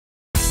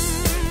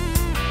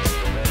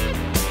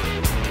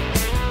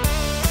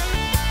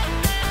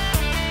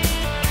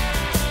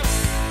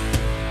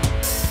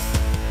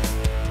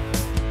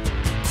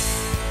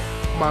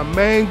my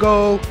main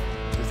goal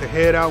is to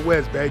head out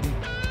west, baby.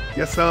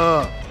 Yes,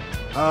 sir.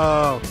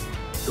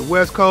 The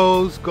West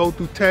Coast, go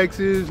through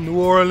Texas, New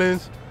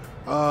Orleans,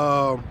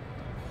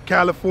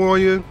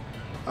 California,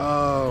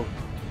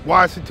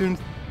 Washington,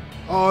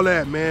 all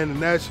that, man.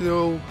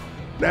 The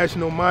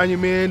National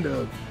Monument,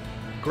 the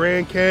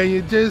Grand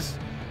Canyon, just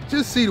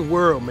see the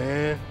world,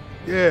 man.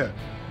 Yeah.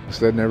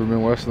 Instead, never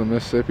been west of the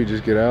Mississippi,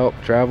 just get out,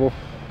 travel,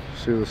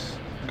 see this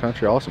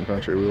country, awesome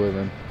country we live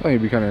in. I think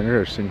it'd be kind of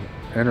interesting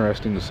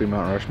to see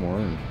Mount Rushmore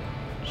and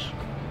just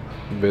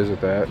visit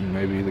that, and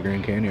maybe the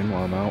Grand Canyon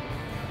while I'm out.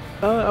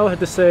 I would have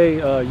to say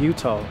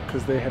Utah,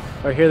 because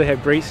I hear they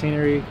have great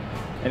scenery,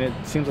 and it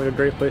seems like a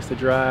great place to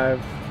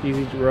drive,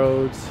 easy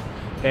roads,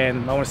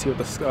 and I want to see what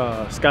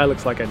the sky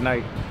looks like at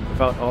night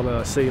without all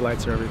the city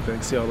lights or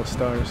everything, see all the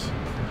stars.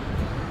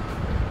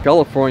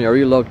 California, I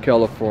really loved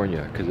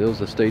California because it was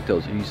the state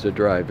that I used to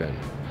drive in.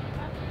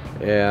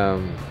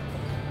 And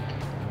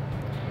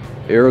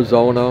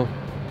Arizona,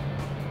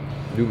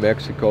 New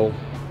Mexico,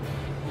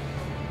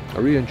 I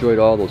really enjoyed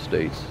all those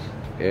states,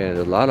 and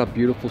a lot of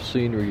beautiful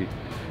scenery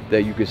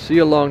that you can see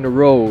along the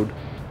road.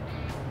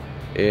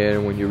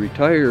 And when you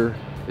retire,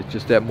 it's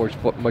just that much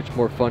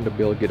more fun to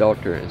be able to get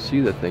out there and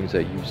see the things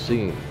that you've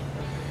seen,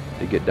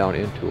 to get down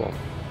into them.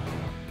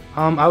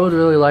 I would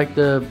really like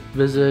to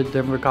visit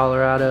Denver,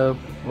 Colorado,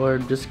 or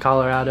just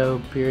Colorado,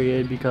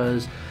 period,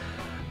 because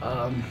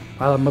I'm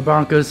a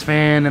Broncos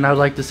fan and I would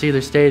like to see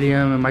their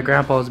stadium, and my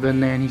grandpa's been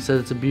there and he said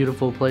it's a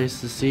beautiful place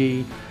to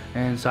see,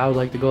 and so I would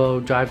like to go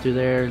drive through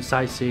there and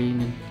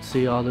sightseeing and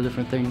see all the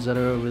different things that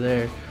are over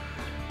there.